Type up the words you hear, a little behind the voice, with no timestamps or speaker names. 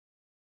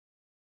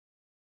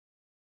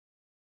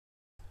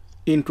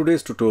In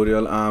today's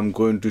tutorial, I'm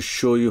going to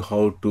show you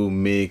how to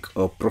make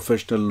a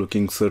professional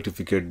looking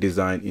certificate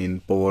design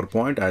in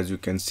PowerPoint. As you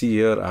can see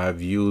here, I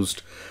have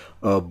used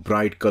a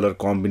bright color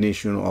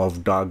combination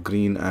of dark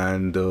green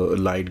and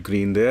light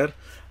green there.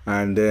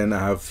 And then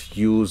I have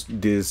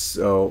used this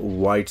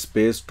white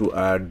space to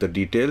add the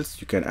details.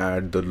 You can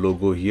add the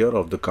logo here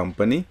of the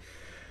company.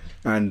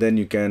 And then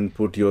you can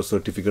put your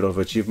certificate of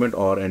achievement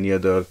or any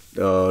other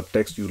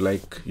text you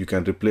like, you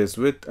can replace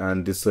with.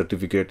 And this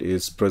certificate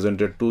is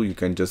presented to, you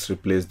can just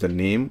replace the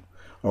name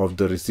of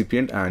the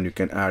recipient and you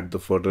can add the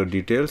further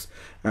details.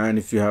 And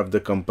if you have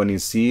the company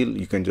seal,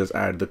 you can just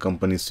add the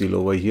company seal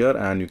over here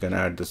and you can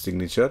add the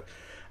signature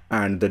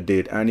and the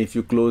date. And if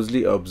you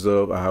closely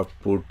observe, I have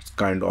put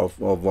kind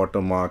of a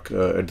watermark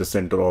at the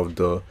center of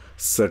the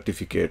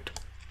certificate.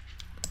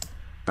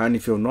 And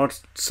if you have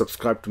not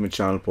subscribed to my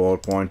channel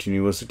PowerPoint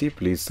University,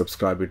 please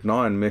subscribe it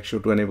now and make sure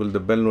to enable the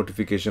bell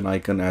notification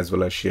icon as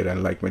well as share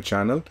and like my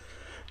channel.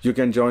 You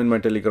can join my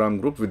Telegram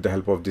group with the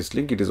help of this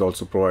link. It is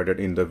also provided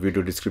in the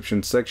video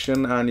description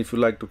section. And if you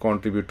like to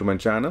contribute to my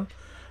channel,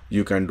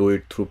 you can do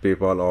it through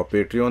PayPal or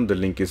Patreon. The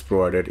link is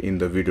provided in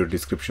the video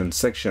description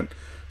section.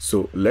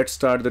 So let's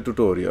start the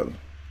tutorial.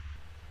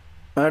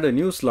 Add a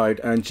new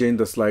slide and change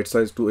the slide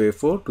size to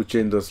A4. To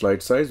change the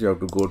slide size, you have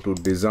to go to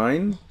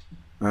Design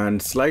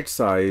and Slide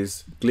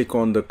Size, click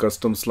on the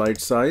custom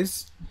slide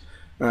size,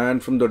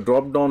 and from the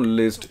drop down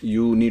list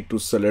you need to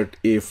select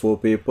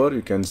A4 paper.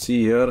 You can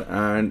see here,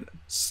 and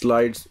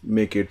slides,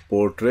 make it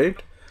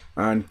portrait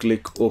and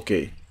click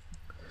OK.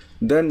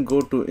 Then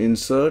go to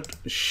Insert,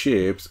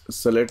 Shapes,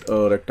 select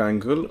a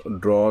rectangle,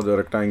 draw the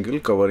rectangle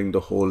covering the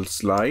whole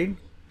slide.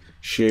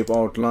 Shape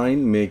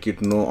outline, make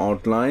it no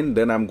outline.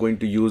 Then I'm going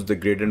to use the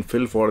gradient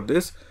fill for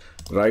this.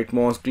 Right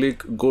mouse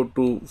click, go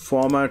to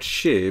Format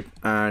Shape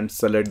and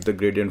select the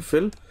gradient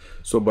fill.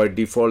 So by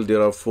default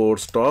there are 4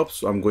 stops,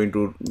 so I'm going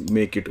to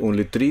make it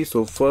only 3.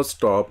 So first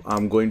stop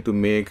I'm going to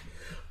make,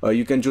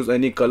 you can choose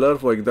any color.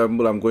 For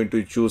example, I'm going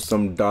to choose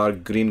some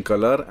dark green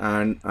color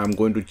and I'm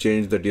going to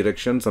change the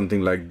direction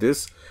something like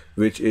this,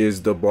 which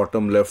is the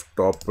bottom left,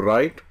 top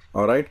right.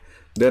 Alright,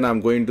 then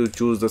I'm going to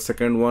choose the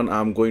second one.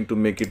 I'm going to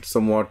make it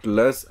somewhat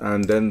less,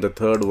 and then the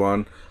third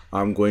one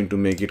I'm going to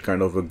make it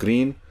kind of a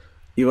green.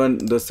 Even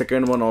the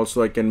second one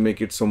also I can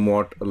make it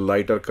somewhat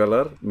lighter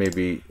color,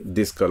 maybe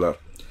this color.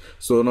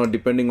 So now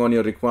depending on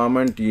your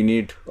requirement, you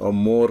need a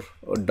more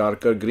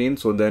darker green,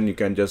 so then you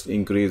can just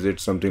increase it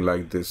something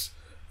like this,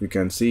 you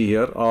can see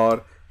here,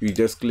 or you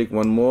just click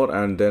one more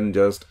and then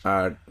just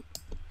add.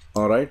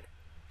 All right,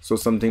 so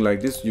something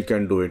like this you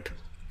can do it.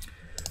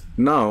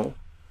 Now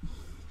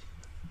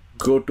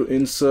go to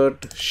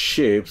Insert,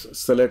 Shapes,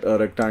 select a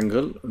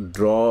rectangle,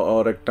 draw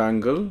a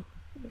rectangle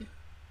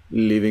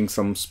leaving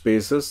some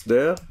spaces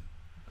there.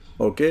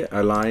 Okay,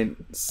 align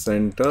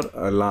center,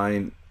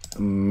 align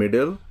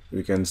middle,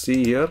 you can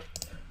see here.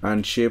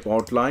 And shape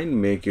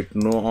outline, make it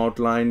no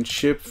outline.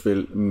 Shape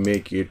fill,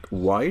 make it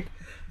white,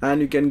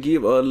 and you can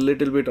give a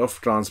little bit of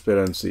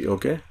transparency.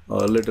 Okay,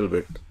 a little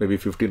bit, maybe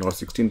 15 or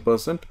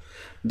 16%.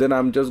 Then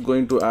I'm just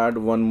going to add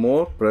one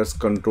more. Press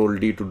Ctrl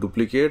D to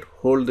duplicate,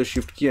 hold the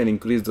shift key and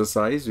increase the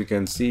size, you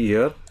can see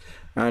here,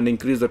 and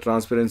increase the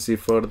transparency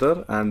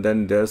further, and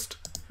then just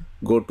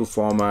go to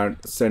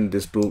format, send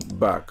this to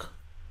back.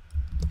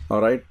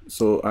 All right,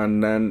 so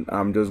and then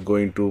I'm just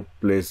going to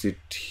place it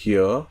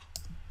here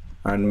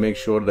and make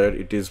sure that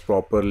it is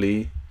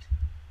properly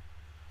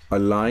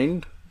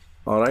aligned.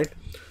 All right,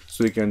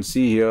 so you can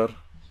see here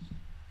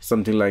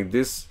something like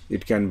this,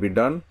 it can be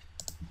done.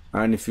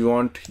 And if you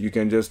want, you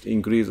can just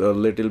increase a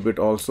little bit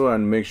also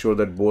and make sure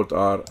that both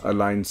are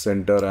aligned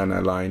center and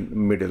aligned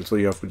middle. So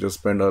you have to just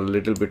spend a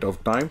little bit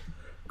of time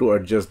to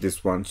adjust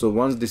this one. So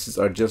once this is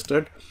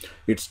adjusted,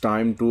 it's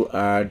time to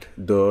add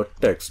the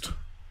text.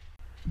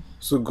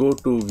 So go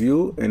to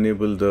View,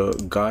 enable the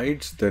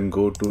guides, then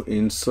go to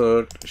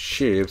Insert,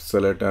 Shape,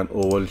 select an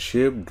oval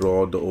shape,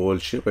 draw the oval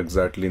shape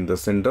exactly in the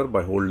center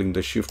by holding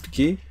the shift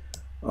key.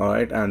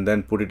 Alright, and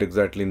then put it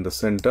exactly in the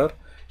center.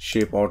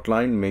 Shape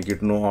outline, make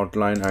it no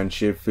outline, and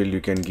shape fill, you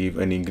can give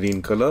any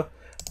green color.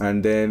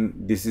 And then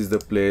this is the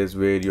place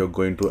where you're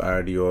going to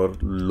add your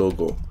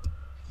logo,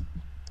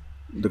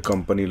 the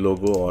company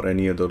logo or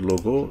any other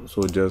logo.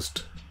 So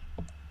just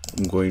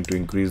I'm going to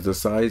increase the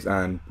size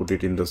and put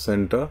it in the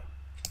center.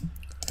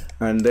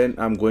 And then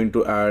I'm going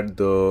to add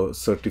the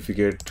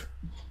certificate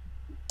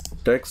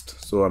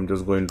text. So I'm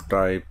just going to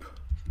type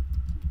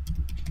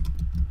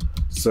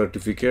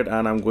certificate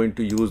and I'm going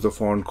to use the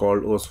font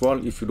called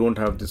Oswald. If you don't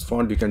have this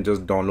font, you can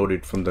just download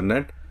it from the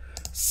net.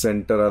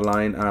 Center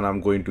align, and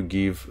I'm going to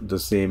give the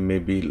same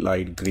maybe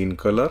light green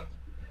color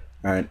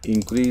and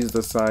increase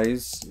the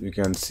size, you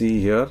can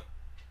see here,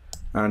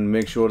 and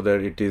make sure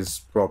that it is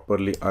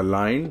properly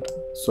aligned.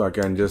 So I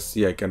can just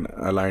see I can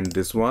align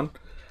this one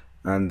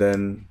and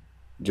then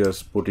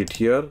just put it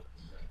here,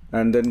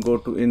 and then go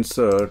to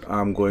Insert.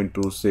 I'm going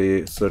to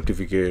say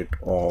certificate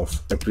of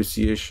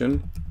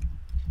appreciation.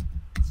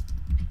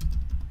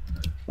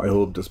 I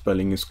hope the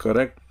spelling is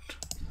correct.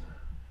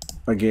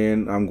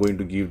 Again, I'm going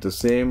to give the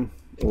same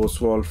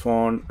Oswald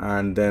font,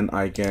 and then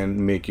I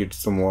can make it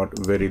somewhat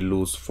very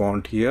loose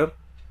font here.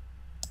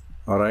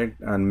 All right,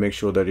 and make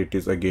sure that it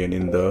is again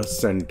in the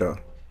center.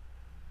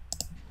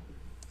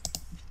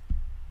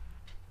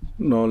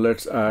 Now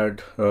let's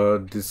add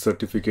this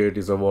certificate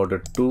is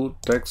awarded to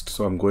text.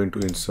 So I'm going to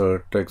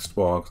insert text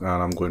box, and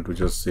I'm going to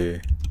just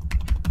say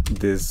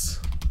this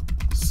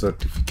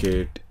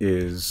certificate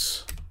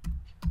is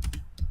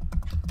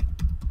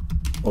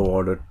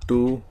awarded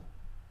to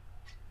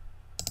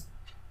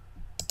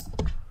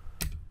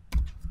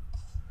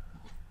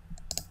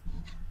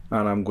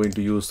and I'm going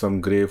to use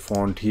some gray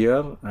font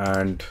here,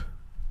 and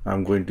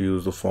I'm going to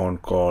use the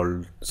font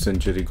called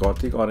Century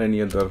Gothic or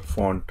any other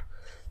font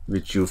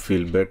which you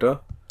feel better,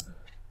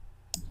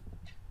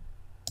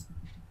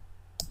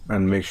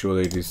 and make sure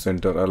that it is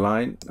center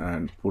aligned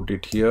and put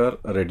it here.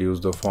 Reduce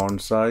the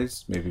font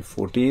size, maybe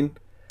 14.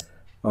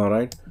 All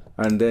right,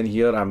 and then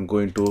here I'm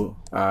going to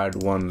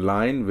add one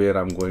line where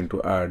I'm going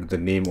to add the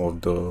name of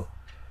the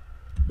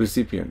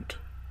recipient.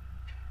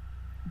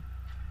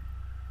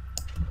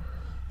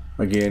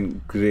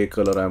 Again, gray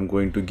color I'm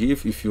going to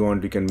give. If you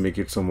want, you can make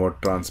it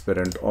somewhat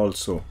transparent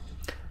also.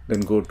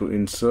 Then go to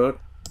insert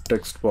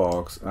text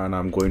box, and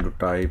I'm going to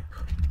type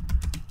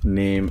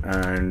name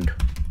and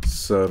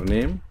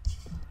surname,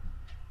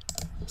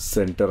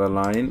 center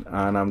align,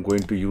 and I'm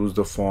going to use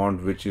the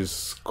font which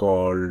is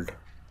called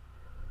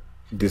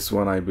this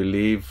one, I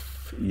believe.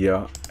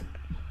 Yeah,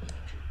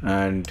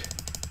 and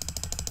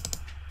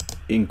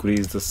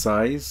increase the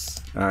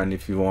size, and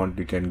if you want,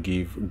 you can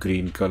give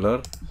green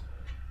color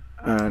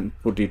and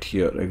put it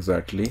here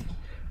exactly.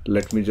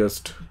 Let me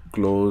just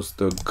close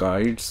the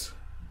guides.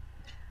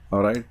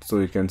 All right, so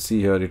you can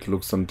see here it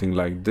looks something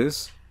like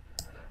this,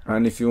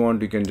 and if you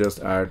want, you can just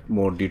add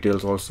more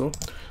details also.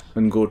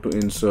 And go to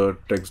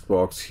insert text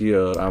box.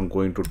 Here I'm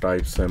going to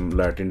type some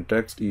Latin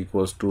text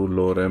equals to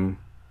lorem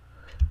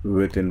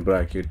within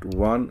bracket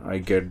 1. I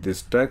get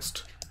this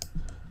text.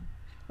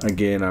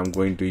 Again, I'm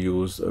going to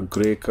use a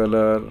gray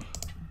color,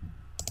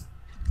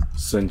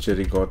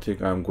 Century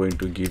Gothic. I'm going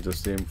to give the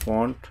same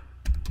font.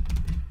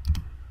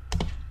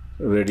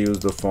 Reduce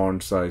the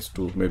font size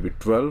to maybe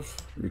 12.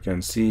 You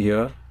can see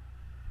here.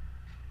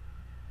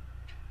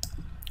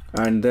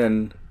 And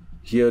then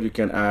here you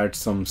can add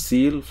some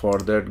seal. For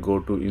that, go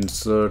to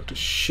insert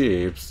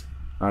shapes,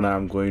 and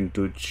I'm going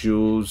to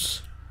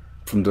choose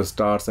from the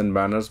stars and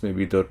banners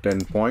maybe the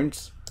 10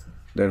 points.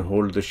 Then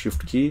hold the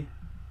shift key,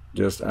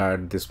 just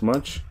add this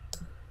much,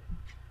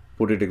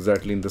 put it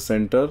exactly in the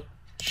center.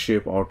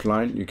 Shape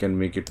outline, you can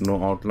make it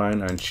no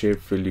outline, and shape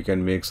fill, you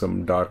can make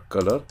some dark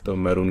color, the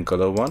maroon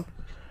color one.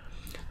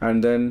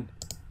 And then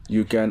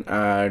you can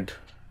add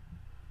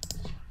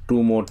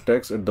two more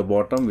text at the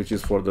bottom, which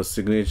is for the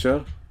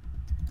signature.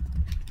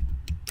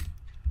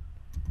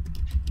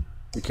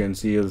 You can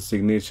see here the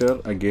signature.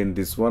 Again,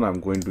 this one I'm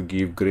going to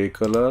give gray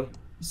color,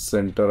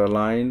 center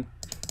align,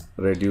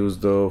 reduce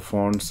the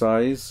font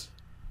size,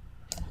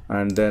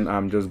 and then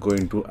I'm just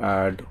going to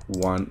add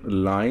one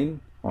line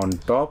on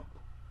top.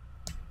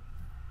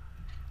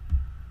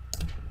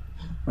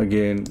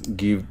 Again,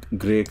 give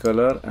gray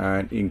color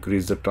and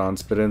increase the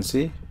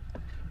transparency.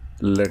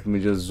 Let me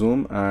just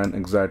zoom, and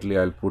exactly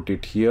I'll put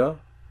it here.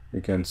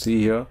 You can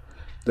see here.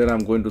 Then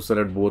I'm going to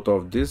select both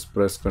of this,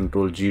 press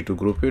Ctrl G to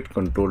group it,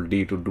 Ctrl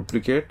D to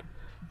duplicate,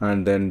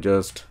 and then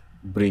just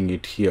bring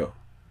it here.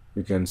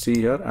 You can see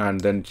here,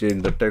 and then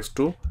change the text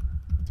to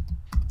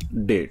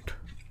date.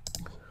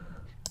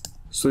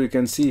 So you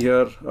can see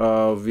here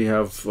we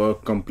have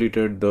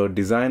completed the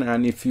design,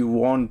 and if you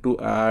want to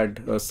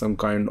add some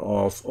kind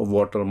of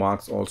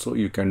watermarks also,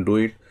 you can do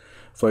it.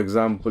 For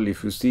example,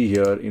 if you see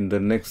here in the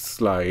next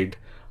slide,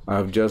 I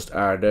have just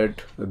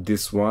added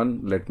this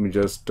one. Let me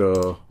just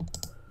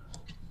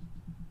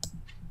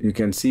you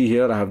can see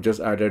here I have just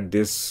added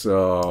this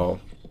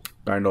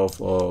kind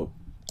of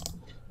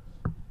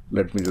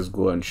let me just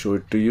go and show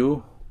it to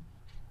you.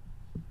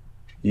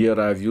 Here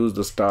I have used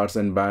the stars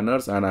and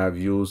banners, and I have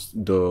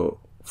used the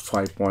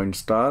 5-point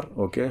star.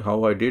 Okay,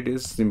 how I did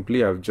is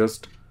simply I've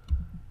just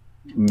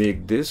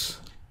make this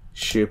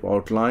shape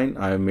outline,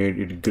 I have made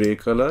it gray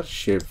color,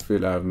 shape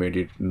fill, I have made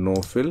it no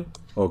fill.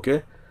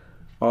 Okay,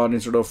 or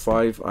instead of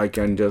 5 I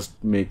can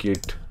just make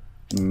it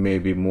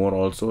maybe more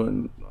also,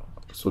 and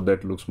so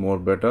that looks more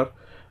better.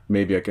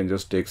 Maybe I can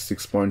just take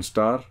 6-point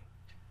star,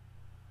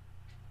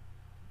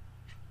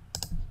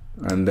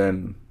 and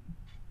then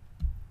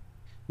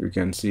you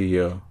can see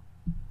here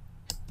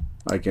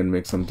I can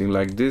make something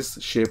like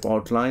this. Shape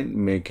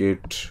outline, make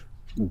it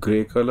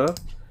gray color,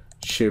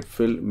 shape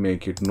fill,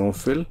 make it no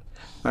fill,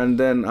 and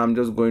then I'm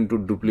just going to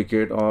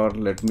duplicate, or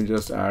let me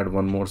just add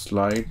one more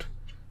slide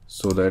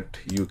so that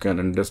you can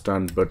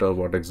understand better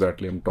what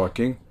exactly I'm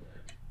talking.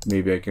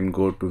 Maybe I can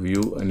go to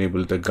view,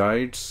 enable the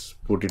guides,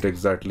 put it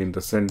exactly in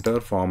the center,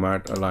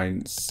 format,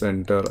 align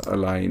center,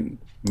 align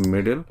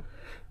middle.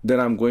 Then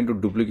I'm going to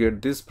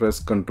duplicate this,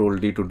 press Ctrl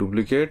D to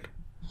duplicate,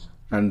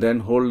 and then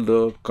hold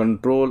the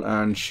Ctrl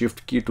and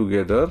Shift key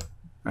together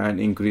and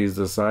increase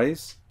the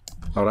size.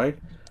 All right,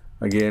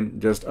 again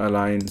just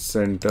align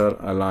center,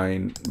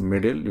 align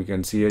middle. You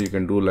can see here, you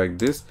can do like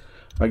this.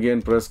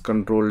 Again press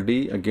Ctrl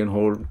D, again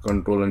hold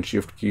Ctrl and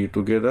Shift key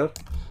together,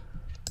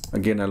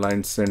 again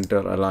align center,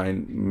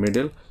 align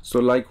middle. So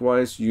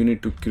likewise you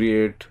need to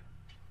create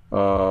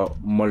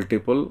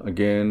multiple.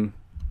 Again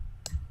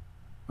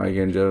I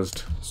can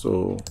just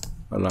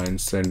align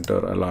center,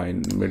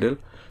 align middle.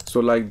 So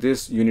like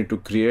this you need to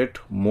create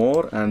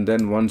more, and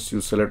then once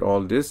you select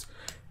all this,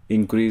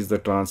 increase the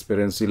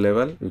transparency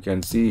level. You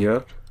can see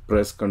here,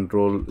 press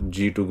Ctrl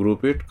G to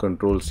group it,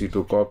 Ctrl C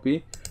to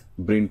copy,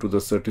 bring to the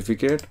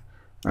certificate,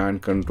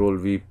 and Ctrl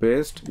V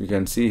paste. You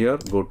can see here,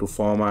 go to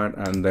format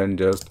and then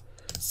just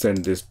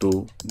send this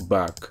to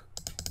back.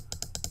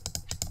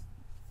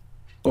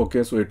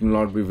 Okay, so it will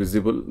not be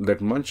visible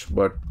that much,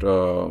 but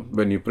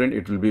when you print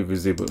it will be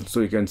visible. So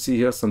you can see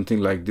here something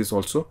like this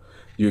also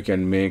you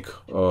can make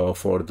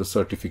for the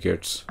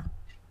certificates.